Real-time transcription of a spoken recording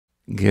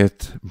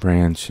Git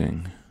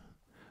branching.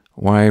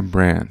 Why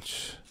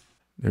branch?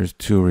 There's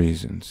two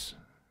reasons.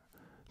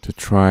 To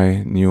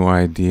try new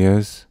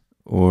ideas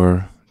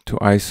or to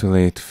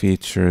isolate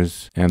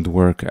features and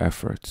work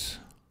efforts.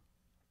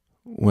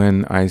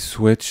 When I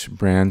switch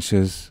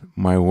branches,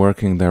 my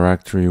working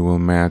directory will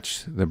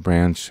match the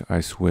branch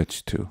I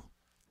switch to.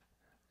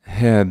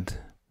 Head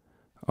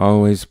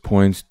always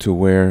points to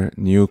where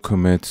new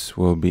commits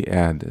will be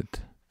added.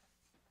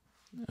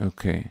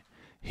 Okay,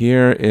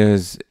 here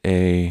is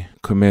a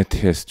commit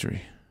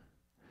history.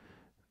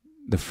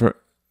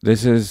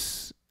 This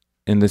is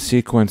in the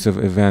sequence of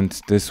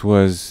events. This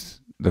was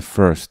the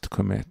first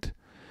commit,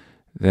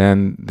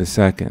 then the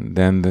second,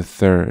 then the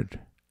third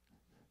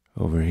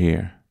over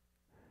here.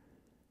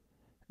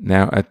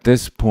 Now at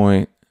this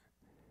point,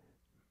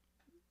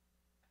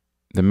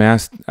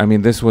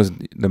 this was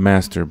the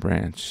master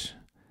branch.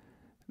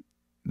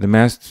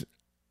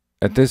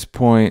 At this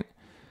point,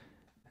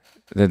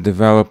 the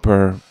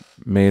developer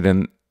made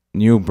a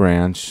new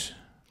branch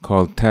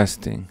called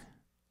testing.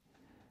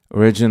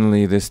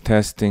 Originally, this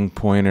testing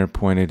pointer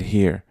pointed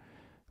here,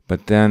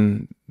 but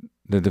then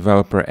the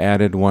developer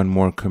added one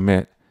more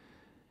commit.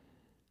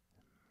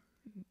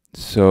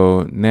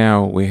 So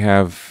now we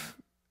have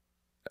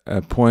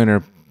a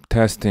pointer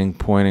testing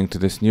pointing to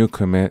this new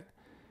commit,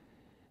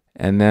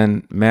 and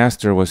then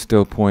master was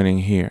still pointing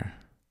here.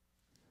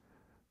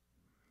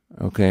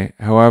 Okay,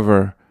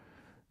 however,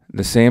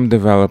 the same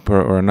developer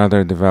or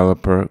another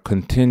developer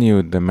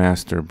continued the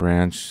master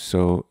branch,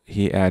 so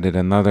he added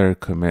another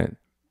commit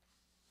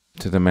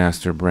to the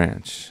master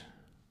branch.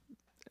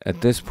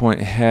 At this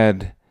point,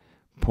 head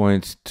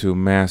points to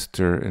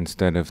master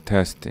instead of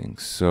testing.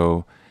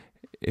 So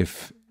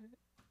if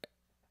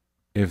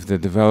the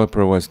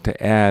developer was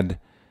to add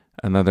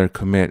another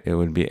commit, it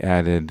would be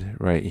added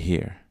right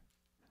here.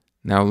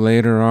 Now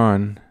later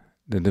on,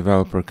 the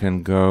developer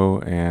can go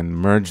and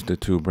merge the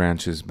two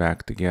branches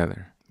back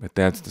together, but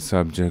that's the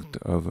subject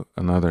of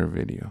another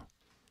video.